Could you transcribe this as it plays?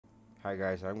Hi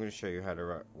guys, I'm going to show you how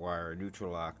to wire a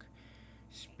neutral lock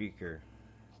speaker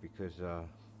because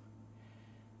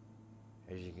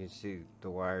as you can see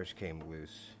the wires came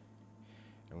loose.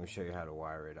 I'm going to show you how to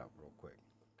wire it up real quick.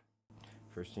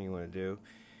 First thing you want to do,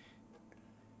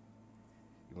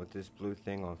 you want this blue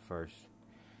thing on first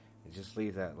and just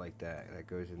leave that like that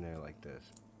goes in there like this.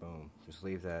 Boom, just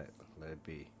leave that, let it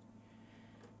be.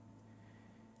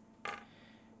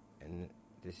 And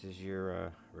this is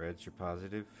your red's your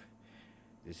positive,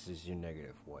 this is your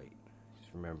negative white.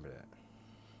 Just remember that.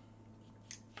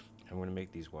 I'm going to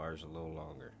make these wires a little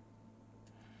longer.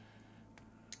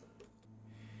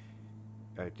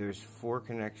 Alright, there's 4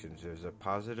 connections. There's a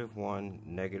positive 1,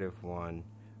 negative 1,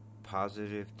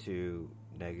 positive 2,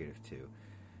 negative 2.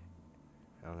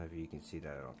 I don't know if you can see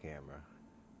that on camera.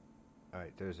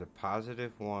 Alright, there's a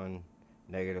positive 1,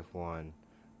 negative 1,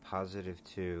 positive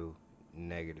 2,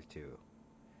 negative 2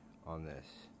 on this.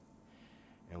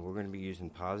 And we're going to be using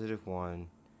positive 1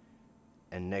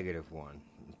 and negative 1.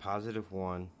 And positive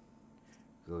 1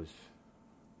 goes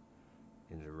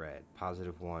into red.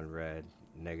 Positive 1 red,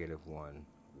 negative 1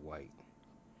 white.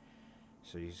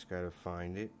 So you just gotta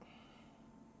find it.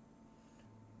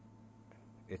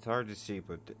 It's hard to see,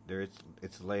 but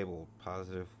it's labeled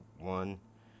positive 1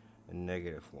 and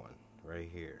negative 1 right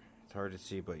here. It's hard to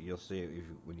see, but you'll see it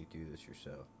when you do this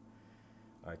yourself.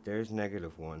 Alright, there's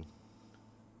negative 1.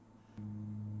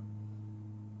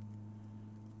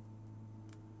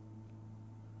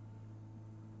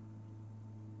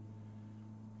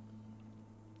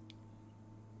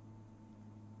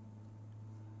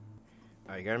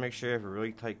 You gotta make sure you have a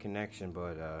really tight connection,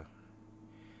 but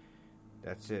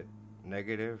that's it.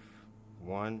 Negative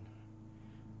 1,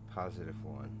 positive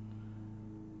 1.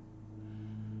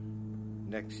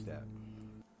 Next step.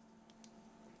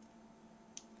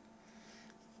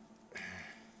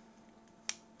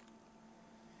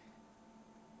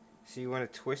 So you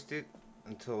want to twist it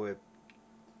until it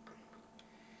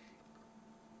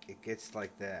gets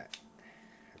like that,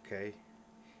 okay?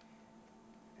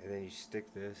 And then you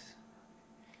stick this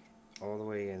all the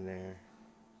way in there.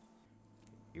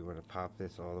 You want to pop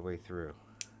this all the way through.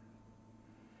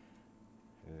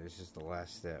 And this is the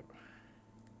last step.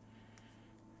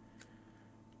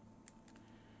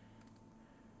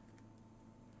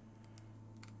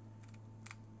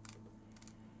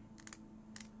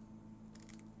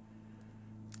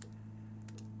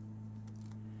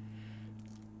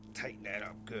 Tighten that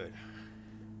up good.